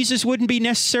means Jesus wouldn't be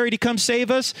necessary to come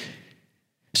save us.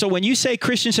 So when you say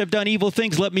Christians have done evil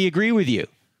things, let me agree with you.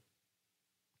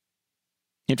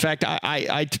 In fact,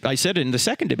 I said it in the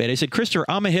second debate. I said, Christopher,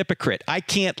 I'm a hypocrite. I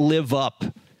can't live up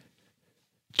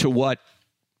to what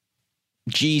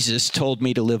Jesus told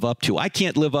me to live up to. I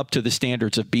can't live up to the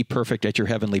standards of be perfect as your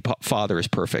heavenly Father is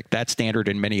perfect. That standard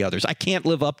and many others. I can't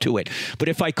live up to it. But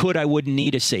if I could, I wouldn't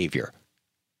need a savior.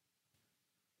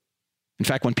 In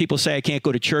fact, when people say I can't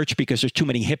go to church because there's too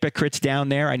many hypocrites down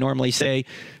there, I normally say,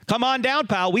 come on down,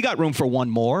 pal. We got room for one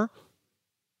more.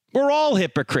 We're all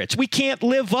hypocrites. We can't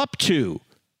live up to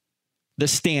the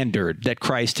standard that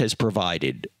Christ has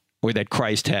provided or that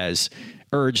Christ has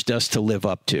urged us to live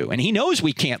up to. And he knows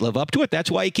we can't live up to it. That's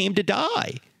why he came to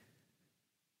die.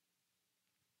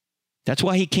 That's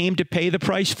why he came to pay the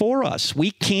price for us. We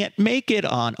can't make it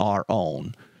on our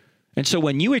own. And so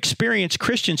when you experience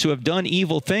Christians who have done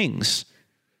evil things,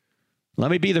 let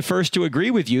me be the first to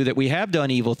agree with you that we have done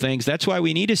evil things. That's why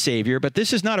we need a savior. But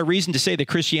this is not a reason to say that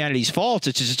Christianity is false.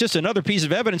 It's just another piece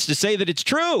of evidence to say that it's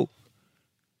true.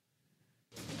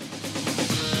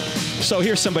 So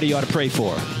here's somebody you ought to pray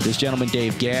for. This gentleman,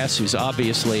 Dave Gass, who's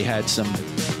obviously had some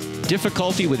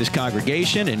difficulty with his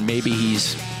congregation, and maybe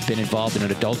he's been involved in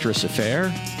an adulterous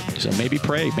affair. So maybe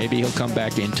pray. Maybe he'll come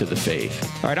back into the faith.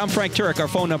 All right, I'm Frank Turek. Our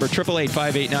phone number,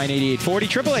 888-589-8840,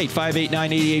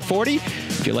 888-589-8840.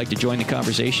 If you'd like to join the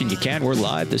conversation, you can. We're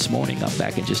live this morning. I'm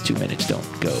back in just 2 minutes.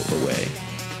 Don't go away.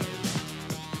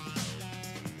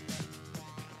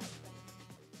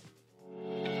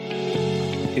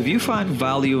 If you find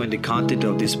value in the content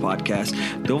of this podcast,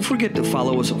 don't forget to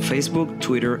follow us on Facebook,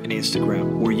 Twitter, and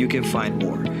Instagram, where you can find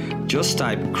more. Just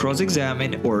type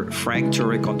Cross-Examine or Frank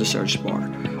Turek on the search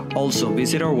bar. Also,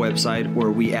 visit our website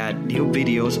where we add new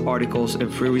videos, articles,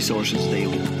 and free resources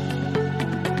daily.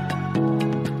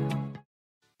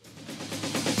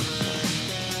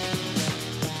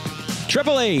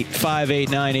 Triple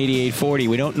 888-589-8840.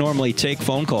 We don't normally take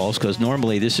phone calls because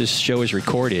normally show is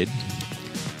recorded.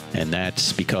 And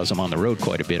that's because I'm on the road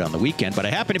quite a bit on the weekend. But I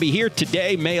happen to be here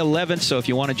today, May 11th. So if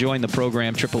you want to join the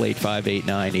program,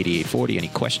 888-589-8840. Any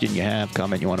question you have,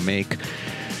 comment you want to make,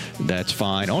 that's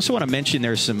fine. Also want to mention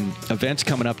there's some events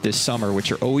coming up this summer,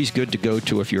 which are always good to go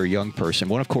to if you're a young person.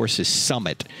 One, of course, is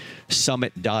Summit,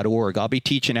 summit.org. I'll be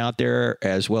teaching out there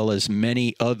as well as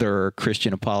many other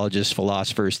Christian apologists,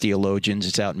 philosophers, theologians.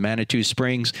 It's out in Manitou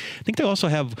Springs. I think they also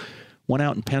have one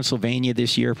out in Pennsylvania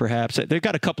this year, perhaps. They've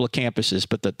got a couple of campuses,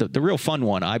 but the real fun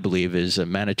one, I believe, is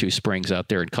Manitou Springs out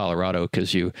there in Colorado,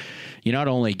 because you not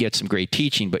only get some great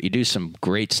teaching, but you do some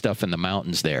great stuff in the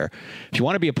mountains there. If you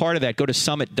want to be a part of that, go to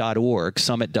summit.org,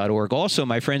 summit.org. Also,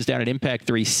 my friends down at Impact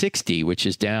 360, which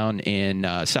is down in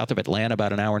south of Atlanta,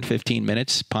 about an hour and 15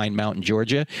 minutes, Pine Mountain,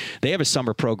 Georgia. They have a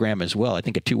summer program as well. I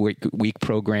think a 2-week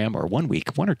program, or 1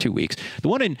 week, 1 or 2 weeks. The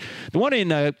one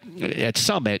in at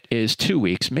Summit is 2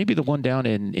 weeks. Maybe the one down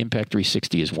in Impact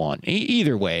 360 is 1.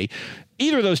 Either way,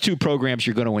 either of those two programs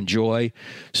you're going to enjoy.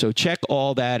 So check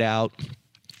all that out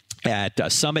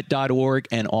at summit.org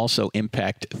and also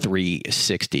Impact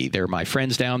 360. They're my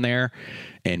friends down there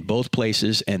in both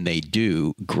places, and they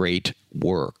do great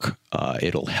work.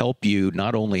 It'll help you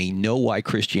not only know why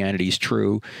Christianity is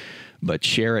true, but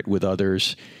share it with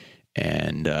others.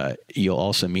 And you'll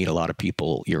also meet a lot of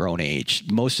people your own age.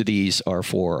 Most of these are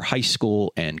for high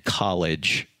school and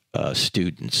college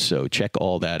students. So check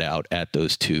all that out at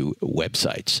those two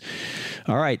websites.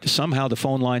 All right. Somehow the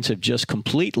phone lines have just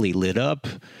completely lit up.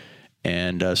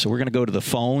 And so we're going to go to the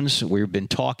phones. We've been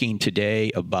talking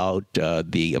today about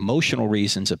the emotional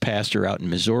reasons a pastor out in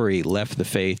Missouri left the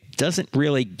faith. Doesn't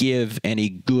really give any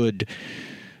good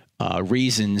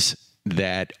reasons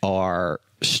that are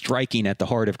striking at the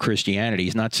heart of Christianity.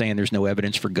 He's not saying there's no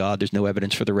evidence for God, there's no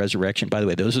evidence for the resurrection. By the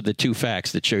way, those are the two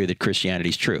facts that show you that Christianity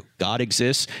is true. God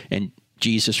exists and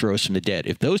Jesus rose from the dead.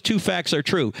 If those two facts are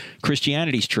true,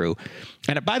 Christianity's true.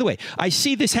 And by the way, I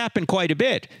see this happen quite a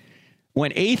bit.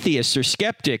 When atheists or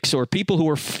skeptics or people who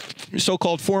are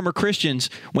so-called former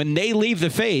Christians, when they leave the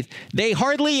faith, they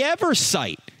hardly ever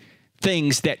cite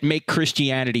things that make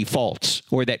Christianity false,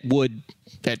 or that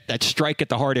strike at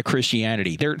the heart of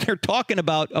Christianity. They're talking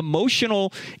about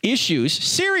emotional issues,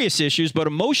 serious issues, but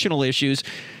emotional issues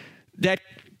that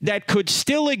could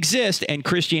still exist and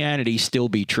Christianity still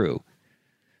be true.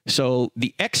 So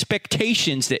the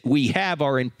expectations that we have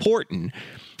are important.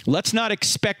 Let's not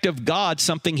expect of God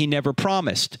something he never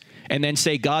promised, and then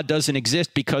say God doesn't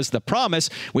exist because the promise,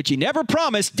 which he never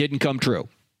promised, didn't come true.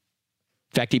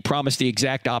 In fact, he promised the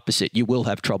exact opposite. You will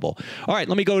have trouble. All right,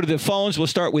 let me go to the phones. We'll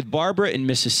start with Barbara in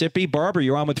Mississippi. Barbara,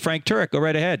 you're on with Frank Turek. Go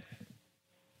right ahead.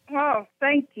 Oh,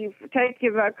 thank you for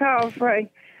taking my call, Frank.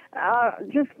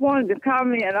 Just wanted to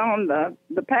comment on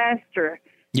the pastor.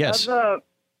 Yes.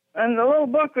 In the little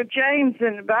book of James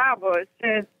in the Bible, it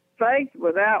says faith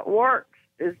without works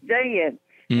is dead.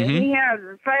 And he had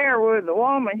an affair with a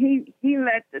woman. He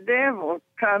let the devil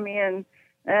come in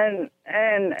and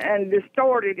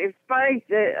distorted his faith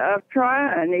of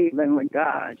trying even with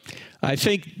God. I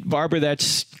think, Barbara,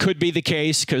 that could be the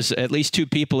case, because at least two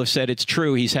people have said it's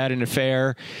true. He's had an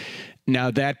affair.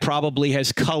 Now, that probably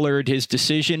has colored his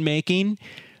decision-making,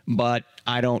 but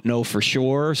I don't know for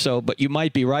sure. But you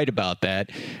might be right about that.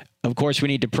 Of course, we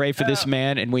need to pray for this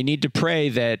man, and we need to pray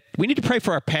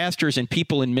for our pastors and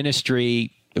people in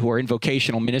ministry who are in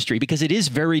vocational ministry, because it is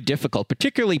very difficult,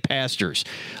 particularly pastors.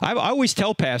 I always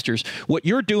tell pastors, what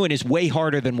you're doing is way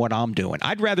harder than what I'm doing.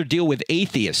 I'd rather deal with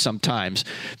atheists sometimes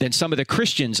than some of the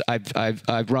Christians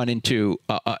I've run into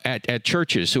at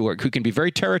churches who can be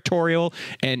very territorial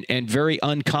and very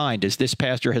unkind, as this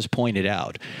pastor has pointed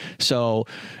out. So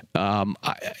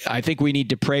I think we need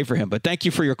to pray for him. But thank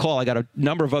you for your call. I got a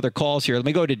number of other calls here. Let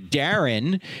me go to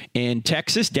Darren in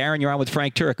Texas. Darren, you're on with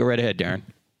Frank Turek. Go right ahead, Darren.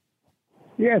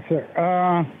 Yes, sir.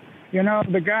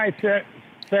 The guy said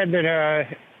that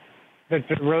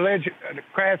the religion,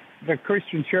 the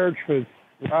Christian church was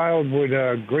wild with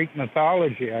Greek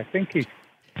mythology. I think he's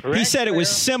correct. He said it was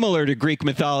similar to Greek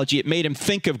mythology. It made him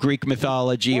think of Greek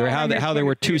mythology, or how there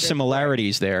were two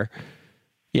similarities there.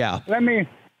 Yeah. Let me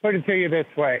put it to you this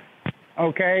way.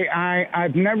 Okay,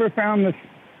 I've never found this.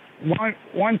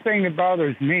 One thing that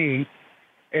bothers me,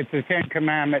 it's the Ten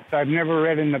Commandments. I've never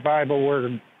read in the Bible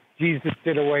where Jesus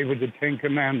did away with the Ten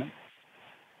Commandments.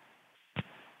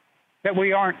 That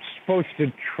we aren't supposed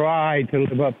to try to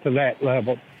live up to that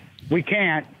level. We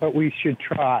can't, but we should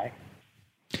try.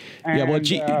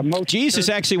 Jesus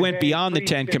actually went beyond the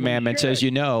Ten Commandments, as you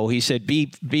know. He said,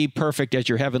 be perfect as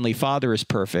your heavenly Father is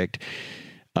perfect.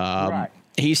 Right.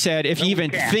 He said, if you even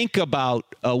think about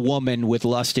a woman with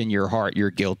lust in your heart,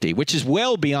 you're guilty, which is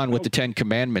well beyond what the Ten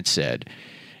Commandments said.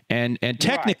 And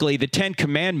technically, the Ten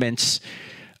Commandments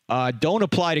don't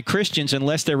apply to Christians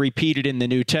unless they're repeated in the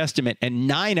New Testament, and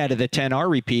 9 out of the 10 are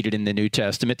repeated in the New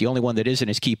Testament. The only one that isn't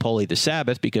is keep holy the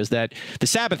Sabbath, because the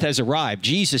Sabbath has arrived.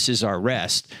 Jesus is our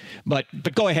rest. But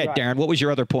go ahead, right. Darren. What was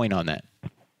your other point on that?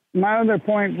 My other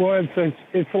point was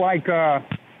it's like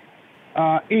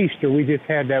Easter. We just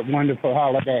had that wonderful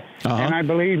holiday, and I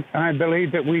believe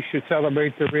that we should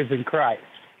celebrate the risen Christ.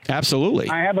 Absolutely.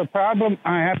 I have a problem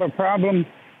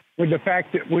with the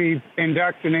fact that we've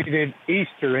indoctrinated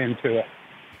Easter into it.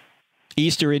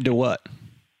 Easter into what?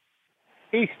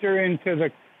 Easter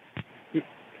into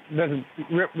the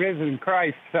risen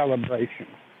Christ celebration.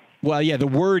 Well, yeah, the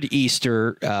word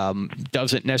Easter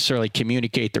doesn't necessarily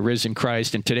communicate the risen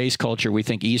Christ. In today's culture, we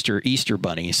think Easter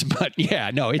bunnies. But,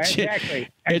 yeah, no,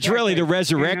 it's really the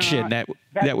resurrection that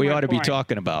we ought to be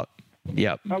talking about.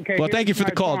 Yeah. Okay, well, thank you for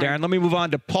the call, Darren. Let me move on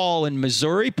to Paul in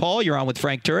Missouri. Paul, you're on with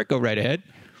Frank Turek. Go right ahead.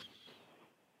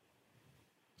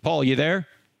 Paul, you there?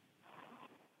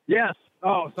 Yes.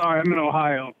 Oh, sorry, I'm in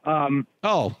Ohio.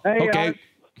 Hey, okay.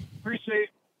 Appreciate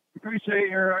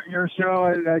your show.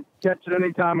 I catch it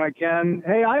anytime I can.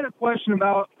 Hey, I had a question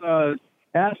about the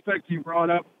aspect you brought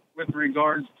up with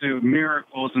regards to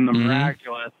miracles and the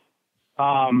miraculous.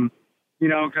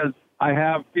 Because I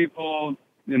have people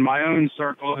in my own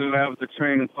circle who have the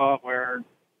train of thought where,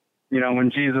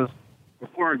 when Jesus,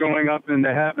 before going up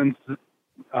into heaven,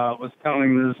 was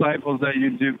telling the disciples that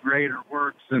you do greater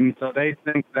works, and so they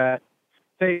think that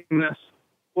taking this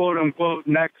quote-unquote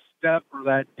next step or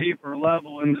that deeper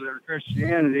level into their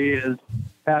Christianity is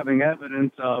having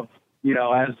evidence of,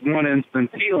 as one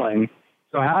instance, healing.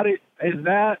 So how do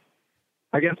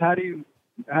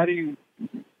you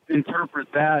interpret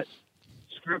that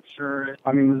scripture?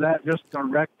 I mean, was that just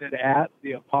directed at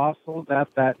the apostles at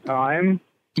that time?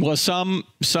 Well, some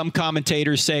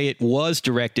commentators say it was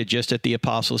directed just at the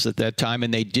apostles at that time,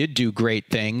 and they did do great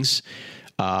things,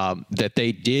 that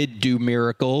they did do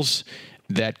miracles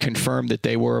that confirmed that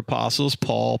they were apostles,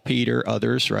 Paul, Peter,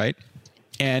 others, right?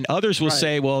 And others will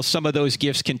say, well, some of those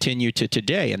gifts continue to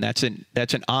today, and that's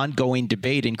an ongoing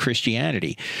debate in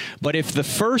Christianity. But if the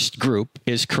first group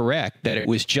is correct, that it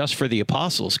was just for the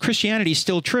apostles, Christianity is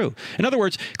still true. In other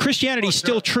words, Christianity is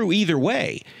still true either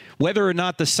way, whether or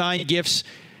not the sign gifts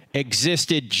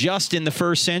existed just in the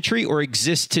first century or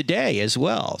exist today as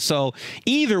well. So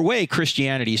either way,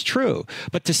 Christianity is true.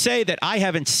 But to say that I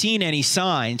haven't seen any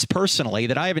signs personally,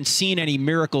 that I haven't seen any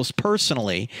miracles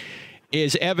personally,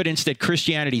 is evidence that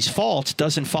Christianity's false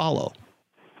doesn't follow.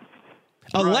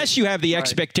 Unless you have the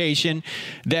expectation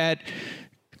that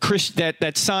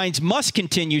that signs must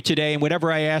continue today, and whatever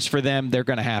I ask for them, they're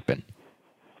going to happen.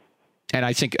 And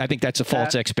I think that's a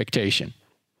false expectation.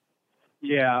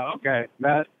 Yeah, okay.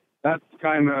 That's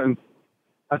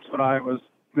what I was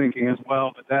thinking as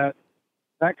well, but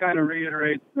that kind of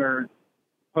reiterates or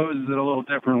poses it a little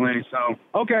differently. So,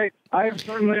 okay, I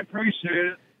certainly appreciate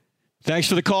it. Thanks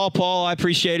for the call, Paul. I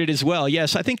appreciate it as well.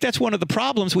 Yes, I think that's one of the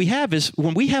problems we have is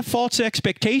when we have false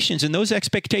expectations and those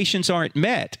expectations aren't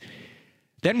met,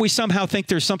 then we somehow think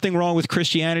there's something wrong with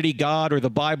Christianity, God, or the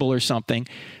Bible or something,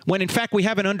 when in fact we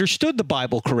haven't understood the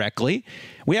Bible correctly,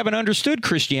 we haven't understood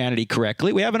Christianity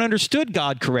correctly, we haven't understood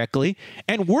God correctly,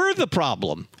 and we're the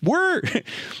problem.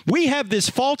 We have this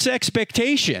false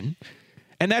expectation,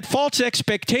 and that false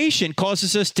expectation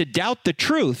causes us to doubt the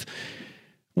truth,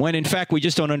 when in fact we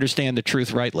just don't understand the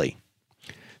truth rightly.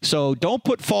 So don't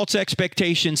put false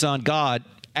expectations on God,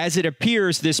 as it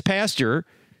appears this pastor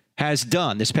has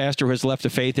done. This pastor who has left the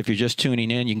faith. If you're just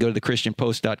tuning in, you can go to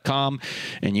thechristianpost.com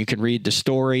and you can read the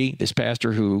story. This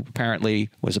pastor, who apparently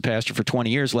was a pastor for 20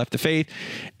 years, left the faith.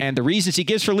 And the reasons he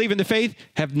gives for leaving the faith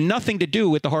have nothing to do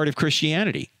with the heart of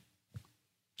Christianity.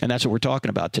 And that's what we're talking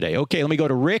about today. Okay, let me go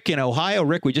to Rick in Ohio.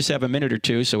 Rick, we just have a minute or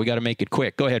two, so we got to make it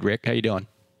quick. Go ahead, Rick. How you doing?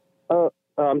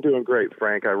 I'm doing great,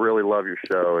 Frank. I really love your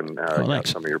show and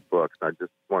some of your books. I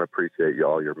just want to appreciate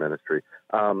your ministry.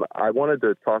 I wanted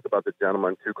to talk about the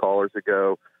gentleman 2 callers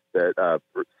ago that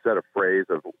said a phrase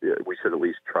of we should at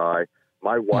least try.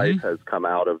 My wife has come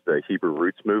out of the Hebrew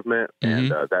Roots movement,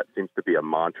 and that seems to be a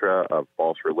mantra of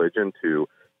false religion to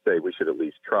say we should at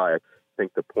least try. I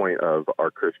think the point of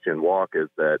our Christian walk is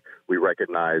that we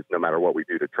recognize no matter what we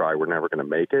do to try, we're never going to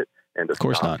make it, and to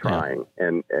stop trying. Yeah.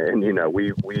 And you know,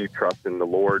 we trust in the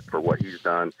Lord for what He's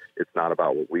done. It's not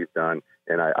about what we've done.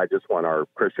 And I just want our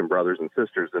Christian brothers and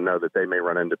sisters to know that they may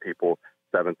run into people,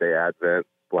 Seventh-day Advent,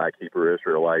 Black Hebrew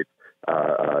Israelites,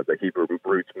 the Hebrew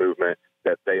Roots movement,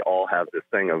 that they all have this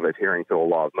thing of adhering to the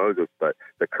law of Moses, but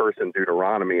the curse in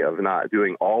Deuteronomy of not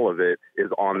doing all of it is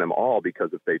on them all, because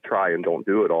if they try and don't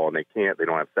do it all, and they can't, they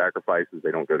don't have sacrifices, they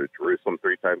don't go to Jerusalem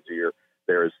 3 times a year,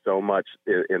 there is so much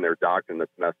in their doctrine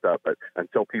that's messed up. But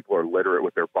until people are literate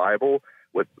with their Bible,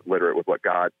 literate with what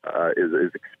God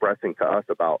is expressing to us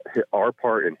about our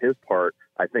part and His part,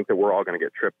 I think that we're all going to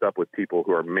get tripped up with people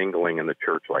who are mingling in the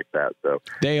church like that. So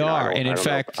they are, and in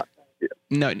fact...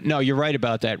 No, you're right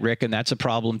about that, Rick, and that's a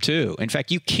problem too. In fact,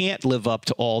 you can't live up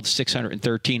to all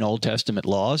 613 Old Testament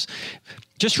laws.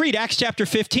 Just read Acts chapter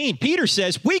 15. Peter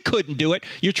says we couldn't do it.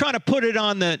 You're trying to put it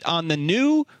on the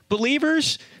new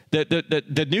believers,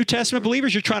 the New Testament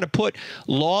believers. You're trying to put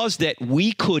laws that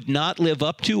we could not live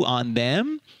up to on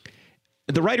them.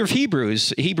 The writer of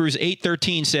Hebrews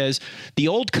 8:13 says the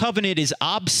old covenant is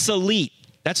obsolete.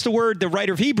 That's the word the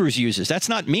writer of Hebrews uses. That's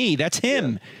not me. That's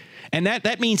him. Yeah. And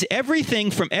that means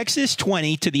everything from Exodus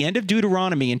 20 to the end of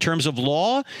Deuteronomy in terms of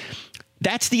law,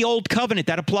 that's the old covenant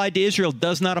that applied to Israel,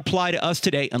 does not apply to us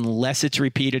today unless it's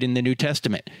repeated in the New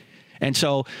Testament. And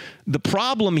so the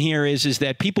problem here is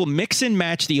that people mix and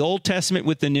match the Old Testament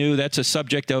with the New. That's a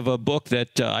subject of a book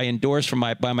that I endorsed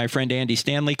by my friend Andy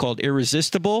Stanley called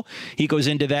Irresistible. He goes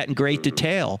into that in great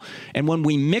detail. And when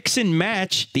we mix and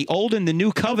match the Old and the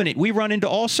New Covenant, we run into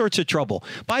all sorts of trouble.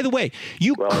 By the way,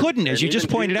 you couldn't, as you just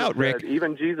pointed out, Rick.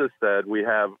 Even Jesus said,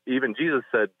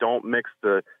 don't mix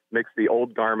the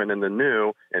old garment in the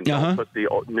new, and don't put the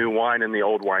new wine in the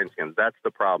old wineskins. That's the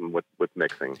problem with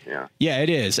mixing. Yeah, it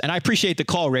is. And I appreciate the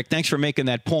call, Rick. Thanks for making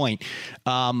that point.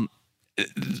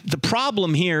 The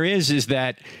problem here is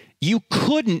that you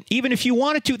couldn't, even if you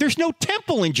wanted to, there's no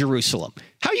temple in Jerusalem.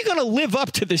 How are you going to live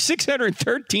up to the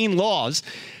 613 laws?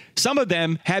 Some of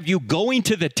them have you going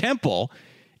to the temple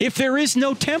if there is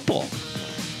no temple.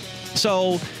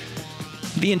 So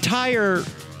the entire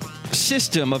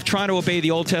system of trying to obey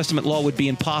the Old Testament law would be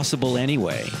impossible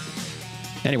anyway.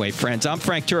 Anyway, friends, I'm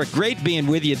Frank Turek. Great being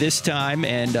with you this time,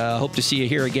 and hope to see you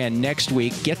here again next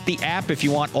week. Get the app if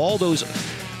you want all those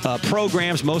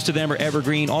programs. Most of them are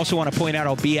evergreen. Also want to point out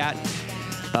I'll be at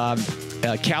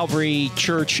Calvary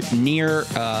Church near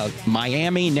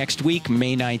Miami next week,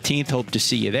 May 19th. Hope to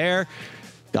see you there.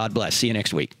 God bless. See you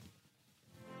next week.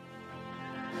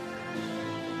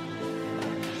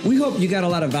 We hope you got a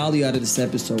lot of value out of this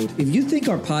episode. If you think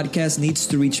our podcast needs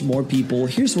to reach more people,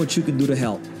 here's what you can do to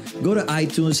help. Go to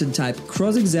iTunes and type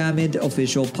Cross-Examined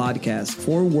Official Podcast,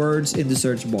 4 words in the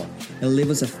search bar, and leave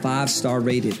us a 5-star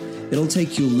rating. It'll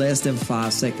take you less than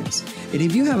 5 seconds. And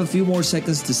if you have a few more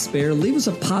seconds to spare, leave us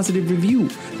a positive review.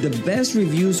 The best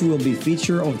reviews will be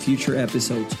featured on future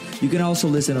episodes. You can also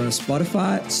listen on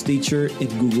Spotify, Stitcher, and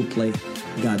Google Play.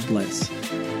 God bless.